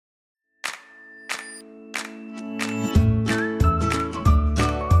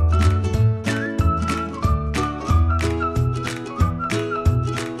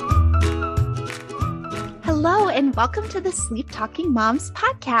and welcome to the Sleep Talking Moms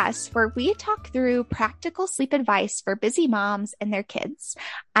podcast, where we talk through practical sleep advice for busy moms and their kids.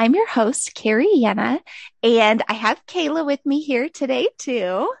 I'm your host, Carrie Yenna, and I have Kayla with me here today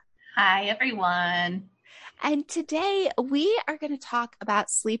too. Hi, everyone. And today we are going to talk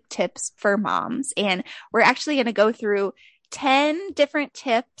about sleep tips for moms, and we're actually going to go through 10 different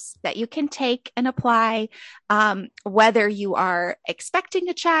tips that you can take and apply, whether you are expecting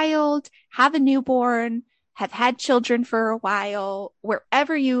a child, have a newborn, have had children for a while,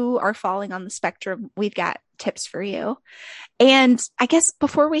 wherever you are falling on the spectrum, we've got tips for you. And I guess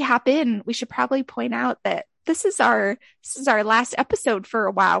before we hop in, we should probably point out that this is our last episode for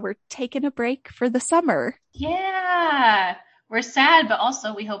a while. We're taking a break for the summer. Yeah, we're sad, but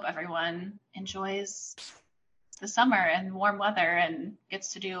also we hope everyone enjoys the summer and warm weather and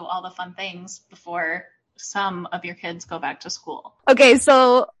gets to do all the fun things before some of your kids go back to school. Okay,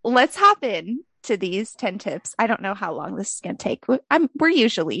 so let's hop in to these 10 tips. I don't know how long this is going to take. We're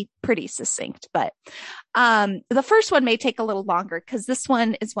usually pretty succinct, but the first one may take a little longer because this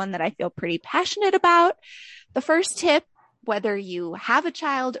one is one that I feel pretty passionate about. The first tip, whether you have a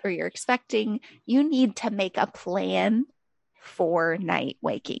child or you're expecting, you need to make a plan for night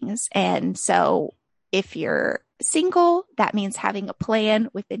wakings. And so if you're single, that means having a plan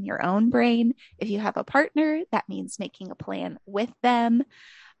within your own brain. If you have a partner, that means making a plan with them.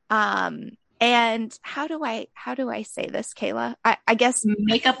 And how do I say this, Kayla? I guess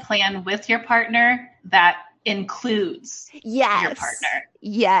make a plan with your partner that includes your partner.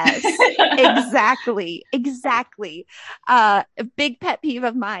 Yes, exactly. A big pet peeve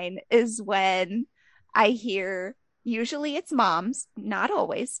of mine is when I hear, usually it's moms, not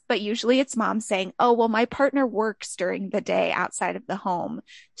always, but usually it's moms saying, oh, well, my partner works during the day outside of the home,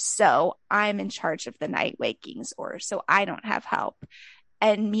 so I'm in charge of the night wakings, or so I don't have help.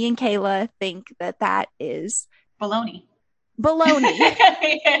 And me and Kayla think that is baloney.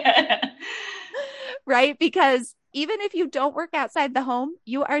 Yeah. Right? Because even if you don't work outside the home,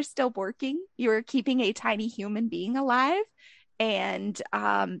 you are still working. You're keeping a tiny human being alive. And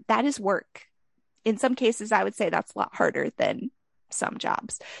that is work. In some cases, I would say that's a lot harder than some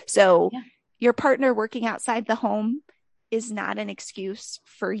jobs. So Your partner working outside the home is not an excuse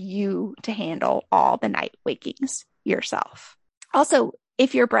for you to handle all the night wakings yourself. Also,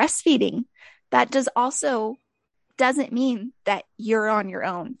 if you're breastfeeding, that doesn't mean that you're on your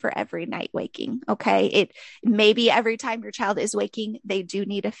own for every night waking. Okay. It maybe every time your child is waking, they do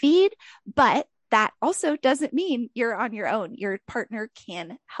need a feed, but that also doesn't mean you're on your own. Your partner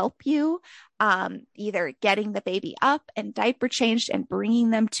can help you, either getting the baby up and diaper changed and bringing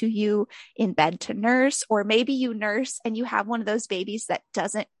them to you in bed to nurse, or maybe you nurse and you have one of those babies that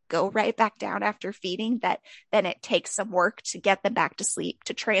doesn't go right back down after feeding, that then it takes some work to get them back to sleep,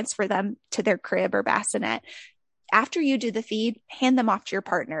 to transfer them to their crib or bassinet. After you do the feed, hand them off to your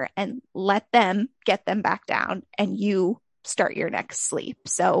partner and let them get them back down, and you start your next sleep.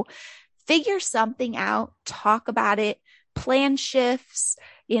 So figure something out, talk about it, plan shifts.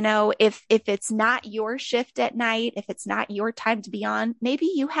 You know, if it's not your shift at night, if it's not your time to be on,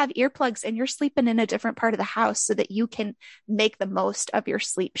 maybe you have earplugs and you're sleeping in a different part of the house so that you can make the most of your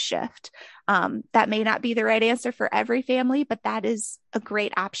sleep shift. That may not be the right answer for every family, but that is a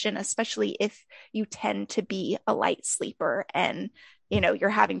great option, especially if you tend to be a light sleeper and, you know, you're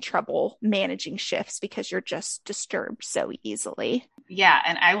having trouble managing shifts because you're just disturbed so easily. Yeah.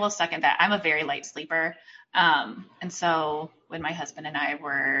 And I will second that. I'm a very light sleeper. And so when my husband and I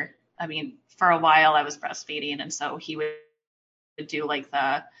were, for a while I was breastfeeding. And so he would do like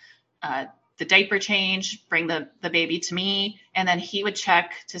the diaper change, bring the baby to me. And then he would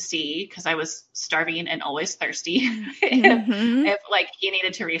check to see, cause I was starving and always thirsty, if like he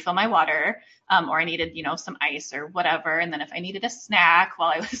needed to refill my water, or I needed, some ice or whatever. And then if I needed a snack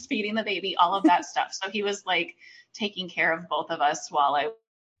while I was feeding the baby, all of that stuff. So he was like taking care of both of us while I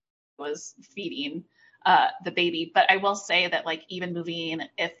was feeding the baby. But I will say that like even moving,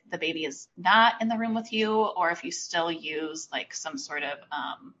 if the baby is not in the room with you, or if you still use like some sort of,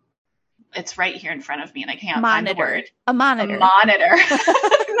 it's right here in front of me and I can't find the word. A monitor.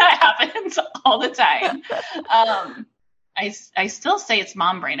 That happens all the time. I still say it's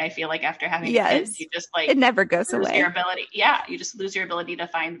mom brain. I feel like after having kids, you just like, it never goes away. Your ability. Yeah. You just lose your ability to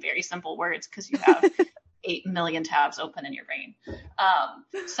find very simple words because you have 8 million tabs open in your brain.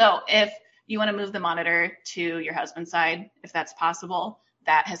 So if you want to move the monitor to your husband's side, if that's possible,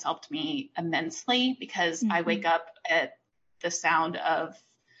 that has helped me immensely because I wake up at the sound of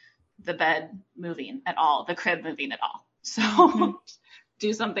the bed moving at all, the crib moving at all. So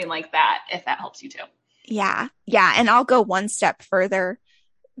do something like that if that helps you too. Yeah. And I'll go one step further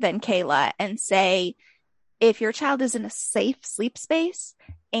than Kayla and say, if your child is in a safe sleep space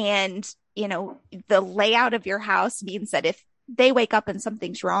and, the layout of your house means that if they wake up and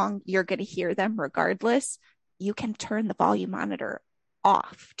something's wrong, you're going to hear them regardless, you can turn the volume monitor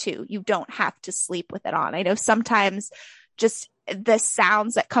off too. You don't have to sleep with it on. I know sometimes just the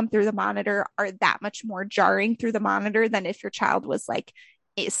sounds that come through the monitor are that much more jarring through the monitor than if your child was like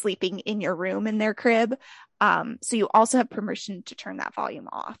sleeping in your room in their crib. So you also have permission to turn that volume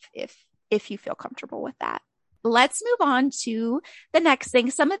off if you feel comfortable with that. Let's move on to the next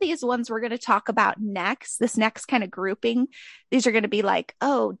thing. Some of these ones we're going to talk about next, this next kind of grouping. These are going to be like,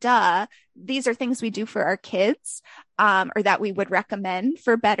 oh, duh. These are things we do for our kids, or that we would recommend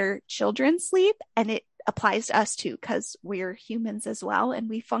for better children's sleep. And it applies to us too, because we're humans as well, and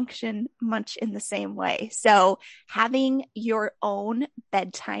we function much in the same way. So having your own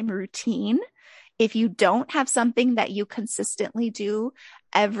bedtime routine, if you don't have something that you consistently do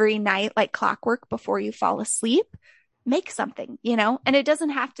every night, like clockwork before you fall asleep, make something, and it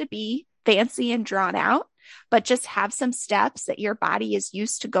doesn't have to be fancy and drawn out, but just have some steps that your body is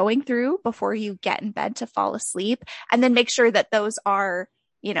used to going through before you get in bed to fall asleep. And then make sure that those are,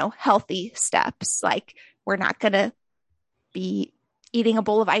 healthy steps. Like we're not going to be eating a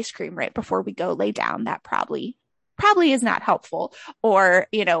bowl of ice cream right before we go lay down. That probably is not helpful, or,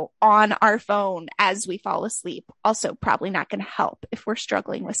 on our phone as we fall asleep, also probably not going to help if we're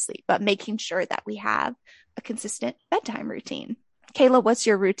struggling with sleep, but making sure that we have a consistent bedtime routine. Kayla, what's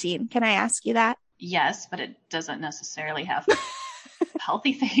your routine? Can I ask you that? Yes, but it doesn't necessarily have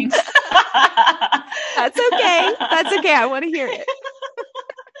healthy things. That's okay. That's okay. I want to hear it.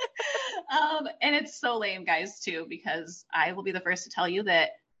 And it's so lame, guys, too, because I will be the first to tell you that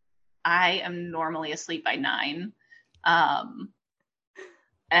I am normally asleep by 9.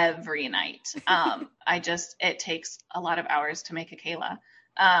 Every night. It takes a lot of hours to make a Kayla.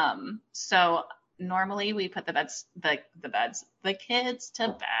 So normally we put the kids to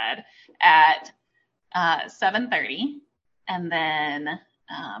bed at 7:30, and then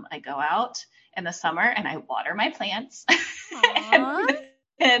I go out in the summer and I water my plants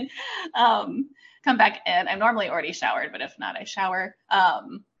and come back in. I'm normally already showered, but if not, I shower.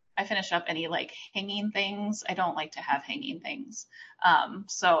 I finish up any like hanging things. I don't like to have hanging things.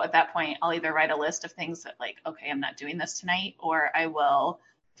 So at that point, I'll either write a list of things that like, okay, I'm not doing this tonight, or I will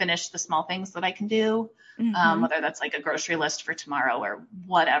finish the small things that I can do, whether that's like a grocery list for tomorrow or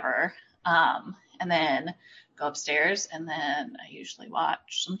whatever. And then go upstairs, and then I usually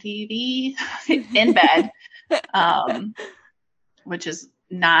watch some TV in bed, which is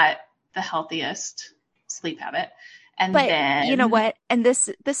not the healthiest sleep habit. But then, you know what? And this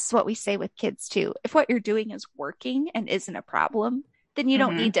is what we say with kids too. If what you're doing is working and isn't a problem, then you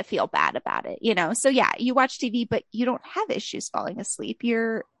don't need to feel bad about it, So yeah, you watch TV, but you don't have issues falling asleep.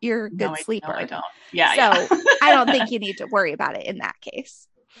 You're a good sleeper. No, I don't. Yeah. So I don't think you need to worry about it in that case.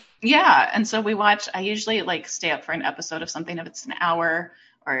 Yeah. And so I usually like stay up for an episode of something if it's an hour,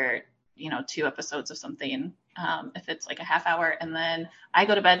 or, 2 episodes of something, if it's like a half hour, and then I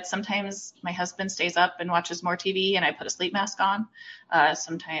go to bed. Sometimes my husband stays up and watches more TV and I put a sleep mask on.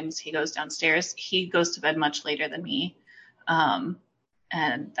 Sometimes he goes downstairs. He goes to bed much later than me.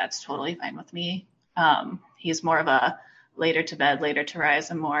 And that's totally fine with me. He's more of a later to bed, later to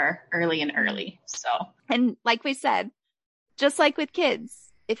rise, and more early and early. So, and like we said, just like with kids,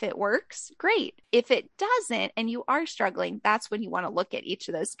 if it works, great. If it doesn't, and you are struggling, that's when you want to look at each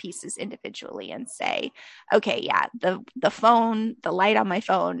of those pieces individually and say, okay, yeah, the light on my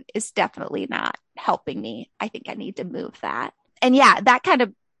phone is definitely not helping me. I think I need to move that. And yeah, that kind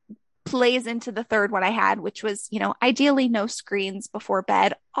of plays into the third one I had, which was, ideally no screens before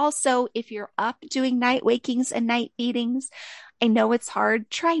bed. Also, if you're up doing night wakings and night feedings, I know it's hard.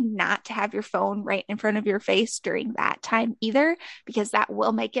 Try not to have your phone right in front of your face during that time either, because that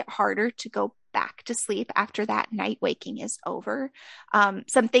will make it harder to go back to sleep after that night waking is over.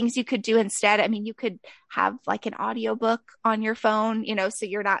 Some things you could do instead. I mean, you could have like an audiobook on your phone, so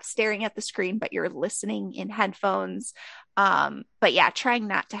you're not staring at the screen, but you're listening in headphones. But yeah, trying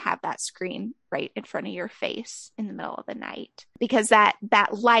not to have that screen right in front of your face in the middle of the night, because that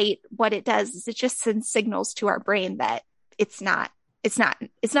light, what it does is it just sends signals to our brain that it's not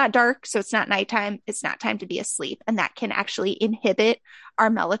dark. So it's not nighttime. It's not time to be asleep. And that can actually inhibit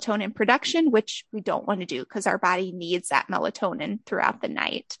our melatonin production, which we don't want to do because our body needs that melatonin throughout the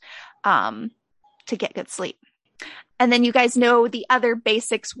night, to get good sleep. And then you guys know the other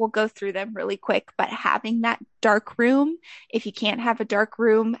basics. We'll go through them really quick, but having that dark room, if you can't have a dark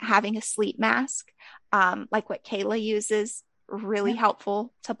room, having a sleep mask, like what Kayla uses, really Yeah.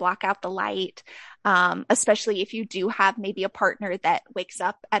 helpful to block out the light, especially if you do have maybe a partner that wakes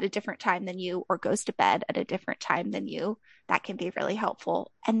up at a different time than you or goes to bed at a different time than you. That can be really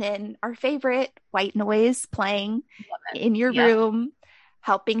helpful. And then our favorite, white noise playing Love it. in your Yep. room,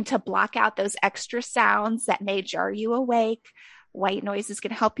 helping to block out those extra sounds that may jar you awake. White noise is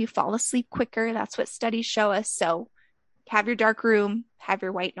going to help you fall asleep quicker. That's what studies show us. So have your dark room, have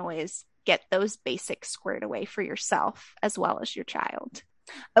your white noise, get those basics squared away for yourself as well as your child.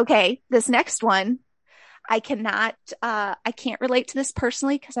 Okay, this next one, I can't relate to this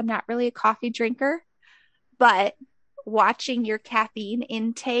personally because I'm not really a coffee drinker, but watching your caffeine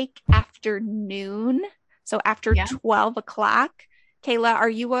intake after noon, so after Yeah. 12 o'clock. Kayla, are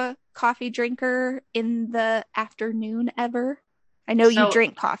you a coffee drinker in the afternoon ever? I know you So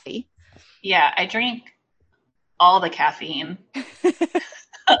drink coffee. yeah, I drink all the caffeine.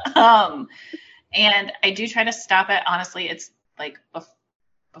 um, and I do try to stop it. Honestly, it's like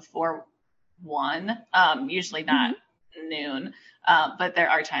before 1, usually not noon. But there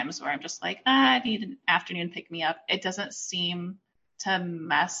are times where I'm just like, I need an afternoon pick me up. It doesn't seem to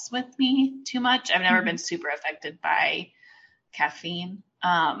mess with me too much. I've never been super affected by caffeine.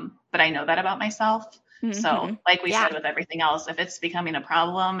 But I know that about myself. So like we Yeah. said with everything else, if it's becoming a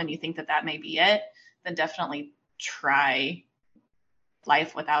problem and you think that that may be it, then definitely try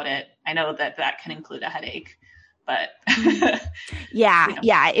life without it. I know that that can include a headache, but Yeah. you know.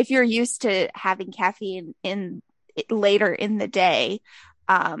 Yeah. If you're used to having caffeine in later in the day,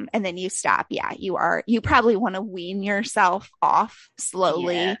 and then you stop, yeah, you probably want to wean yourself off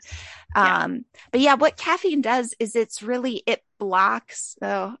slowly. Yes. Yeah. But yeah, what caffeine does is it blocks.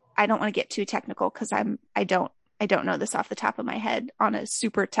 So I don't want to get too technical because I don't know this off the top of my head on a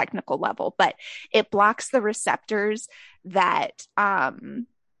super technical level, but it blocks the receptors that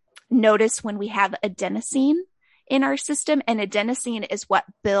notice when we have adenosine in our system. And adenosine is what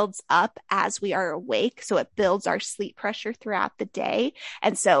builds up as we are awake. So it builds our sleep pressure throughout the day.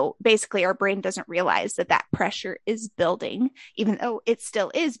 And so basically our brain doesn't realize that that pressure is building, even though it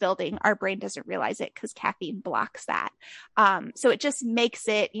still is building. Our brain doesn't realize it because caffeine blocks that. So it just makes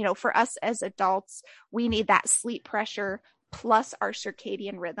it, for us as adults, we need that sleep pressure plus our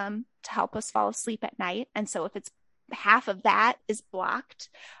circadian rhythm to help us fall asleep at night. And so if it's half of that is blocked,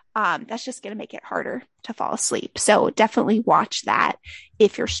 that's just going to make it harder to fall asleep. So definitely watch that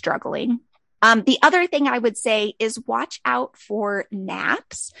if you're struggling. The other thing I would say is watch out for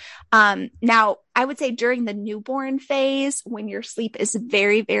naps. Now, I would say during the newborn phase, when your sleep is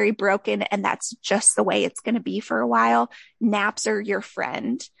very, very broken, and that's just the way it's going to be for a while, naps are your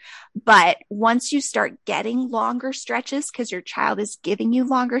friend. But once you start getting longer stretches, because your child is giving you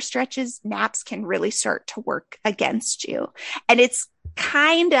longer stretches, naps can really start to work against you. And it's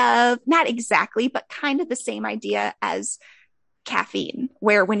kind of, not exactly, but kind of the same idea as caffeine,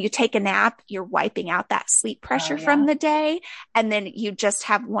 where when you take a nap, you're wiping out that sleep pressure from the day. And then you just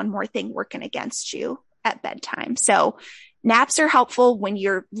have one more thing working against you at bedtime. So naps are helpful when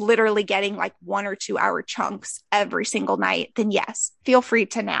you're literally getting like 1 or 2 hour chunks every single night. Then yes, feel free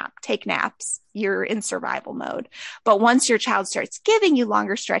to nap, take naps. You're in survival mode. But once your child starts giving you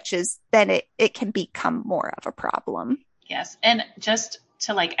longer stretches, then it can become more of a problem. Yes. And just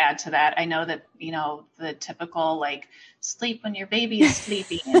to add to that, I know that, the typical sleep when your baby is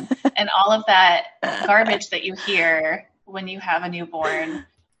sleeping and all of that garbage that you hear when you have a newborn.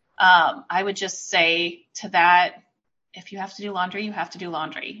 I would just say to that, if you have to do laundry, you have to do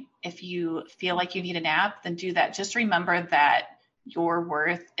laundry. If you feel like you need a nap, then do that. Just remember that your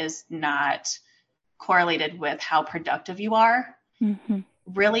worth is not correlated with how productive you are. Mm-hmm.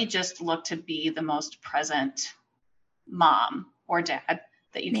 Really just look to be the most present mom or dad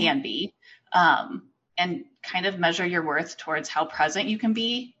that you can be, and kind of measure your worth towards how present you can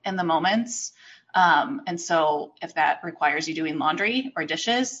be in the moments. And so if that requires you doing laundry or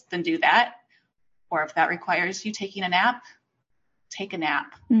dishes, then do that. Or if that requires you taking a nap, take a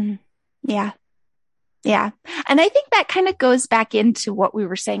nap. Mm-hmm. Yeah. Yeah. And I think that kind of goes back into what we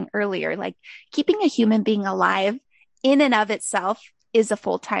were saying earlier, like keeping a human being alive in and of itself is a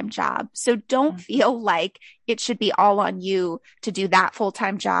full-time job. So don't feel like it should be all on you to do that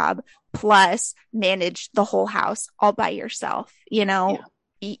full-time job plus manage the whole house all by yourself.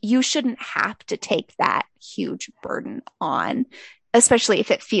 You shouldn't have to take that huge burden on, especially if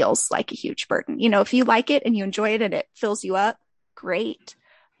it feels like a huge burden. If you like it and you enjoy it and it fills you up, great.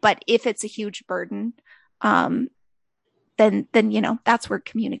 But if it's a huge burden, then that's where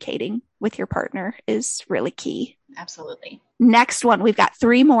communicating with your partner is really key. Absolutely. Next one, we've got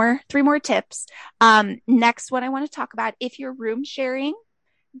three more tips. Next one I want to talk about, if you're room sharing,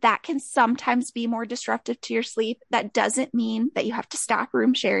 that can sometimes be more disruptive to your sleep. That doesn't mean that you have to stop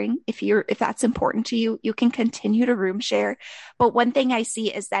room sharing. If that's important to you, you can continue to room share. But one thing I see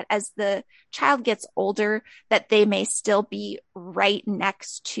is that as the child gets older, that they may still be right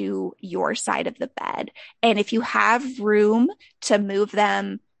next to your side of the bed. And if you have room to move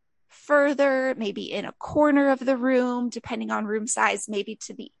them further, maybe in a corner of the room, depending on room size, maybe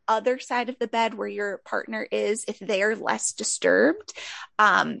to the other side of the bed where your partner is, if they're less disturbed,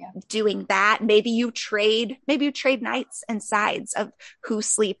 doing that. Maybe you trade nights and sides of who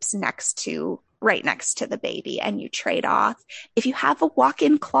sleeps right next to the baby, and you trade off. If you have a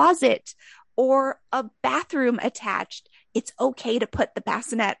walk-in closet or a bathroom attached, it's okay to put the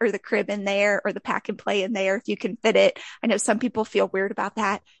bassinet or the crib in there or the pack and play in there if you can fit it. I know some people feel weird about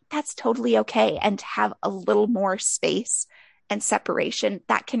that. That's totally okay. And to have a little more space and separation,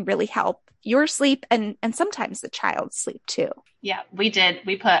 that can really help your sleep and sometimes the child's sleep too. Yeah, we did.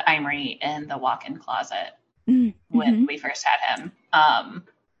 We put Imrie in the walk-in closet when we first had him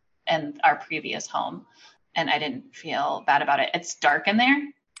in our previous home. And I didn't feel bad about it. It's dark in there,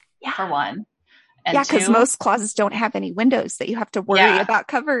 for one. And because most closets don't have any windows that you have to worry about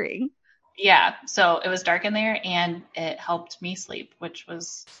covering. Yeah. So it was dark in there and it helped me sleep, which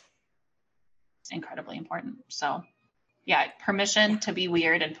was incredibly important. So yeah, permission to be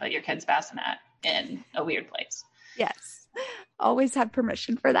weird and put your kid's bassinet in a weird place. Yes. Always have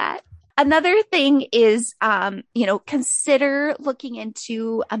permission for that. Another thing is, consider looking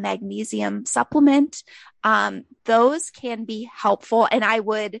into a magnesium supplement. Those can be helpful. And I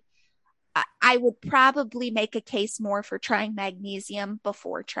would probably make a case more for trying magnesium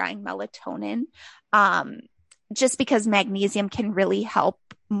before trying melatonin, just because magnesium can really help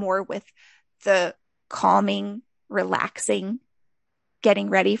more with the calming, relaxing, getting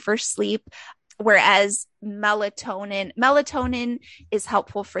ready for sleep. Whereas melatonin is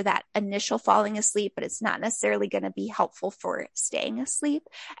helpful for that initial falling asleep, but it's not necessarily going to be helpful for staying asleep.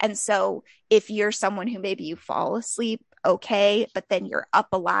 And so if you're someone who maybe you fall asleep, okay, but then you're up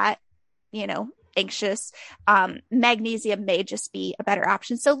a lot, anxious, magnesium may just be a better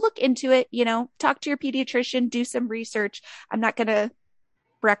option. So look into it, talk to your pediatrician, do some research. I'm not going to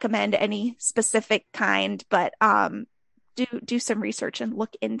recommend any specific kind, but do some research and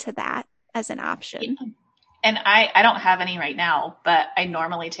look into that as an option. And I don't have any right now, but I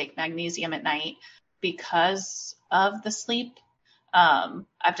normally take magnesium at night because of the sleep.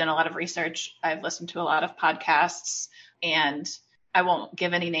 I've done a lot of research. I've listened to a lot of podcasts, and I won't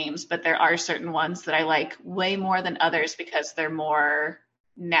give any names, but there are certain ones that I like way more than others because they're more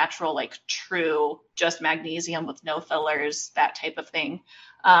natural, like true, just magnesium with no fillers, that type of thing.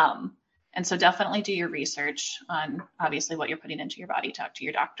 And so definitely do your research on obviously what you're putting into your body, talk to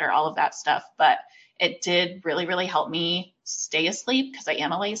your doctor, all of that stuff. But it did really, really help me stay asleep because I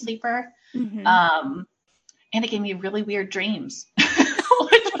am a late sleeper. Mm-hmm. And it gave me really weird dreams,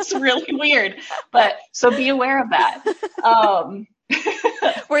 which was really weird. But so be aware of that.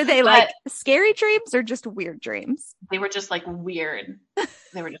 Were they like scary dreams or just weird dreams? They were just like weird.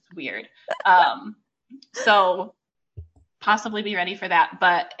 They were just weird. So possibly be ready for that.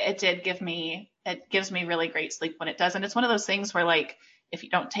 But it gives me really great sleep when it does. And it's one of those things where like, if you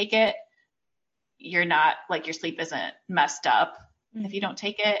don't take it, you're not like your sleep isn't messed up. Mm-hmm. If you don't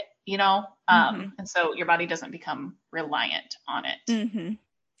take it, and so your body doesn't become reliant on it. Mm-hmm.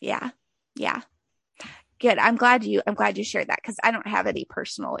 Yeah. Yeah. Good. I'm glad you shared that because I don't have any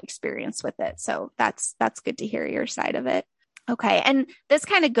personal experience with it. So that's good to hear your side of it. Okay. And this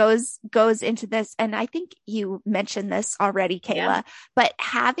kind of goes into this. And I think you mentioned this already, Kayla, but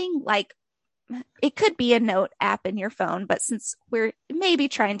having it could be a note app in your phone, but since we're maybe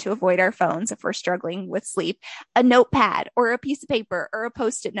trying to avoid our phones if we're struggling with sleep, a notepad or a piece of paper or a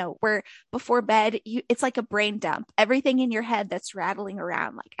Post-it note where before bed, it's like a brain dump, everything in your head that's rattling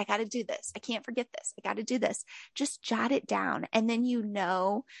around. Like, I got to do this. I can't forget this. I got to do this. Just jot it down. And then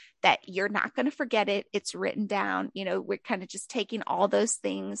that you're not going to forget it. It's written down. We're kind of just taking all those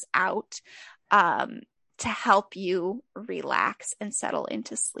things out to help you relax and settle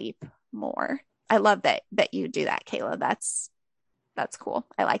into sleep more. I love that you do that, Kayla. That's cool.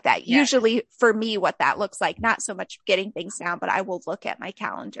 I like that. Yeah. Usually for me, what that looks like, not so much getting things down, but I will look at my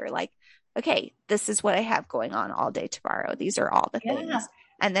calendar like, okay, this is what I have going on all day tomorrow. These are all the things.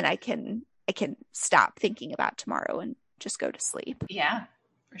 And then I can stop thinking about tomorrow and just go to sleep. Yeah,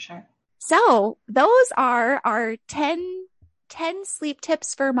 for sure. So those are our 10 sleep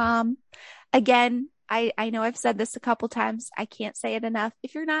tips for mom. Again, I know I've said this a couple times. I can't say it enough.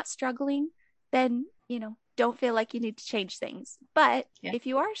 If you're not struggling, then, don't feel like you need to change things. But if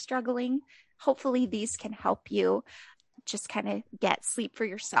you are struggling, hopefully these can help you. just kind of get sleep for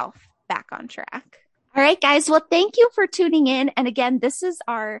yourself back on track. All right, guys. Well, thank you for tuning in. And again, this is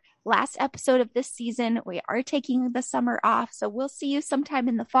our last episode of this season. We are taking the summer off, so we'll see you sometime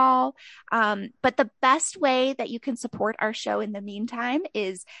in the fall. But the best way that you can support our show in the meantime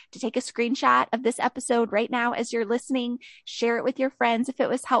is to take a screenshot of this episode right now as you're listening, share it with your friends if it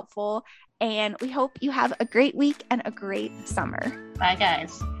was helpful. And we hope you have a great week and a great summer. Bye,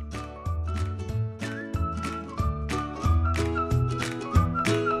 guys.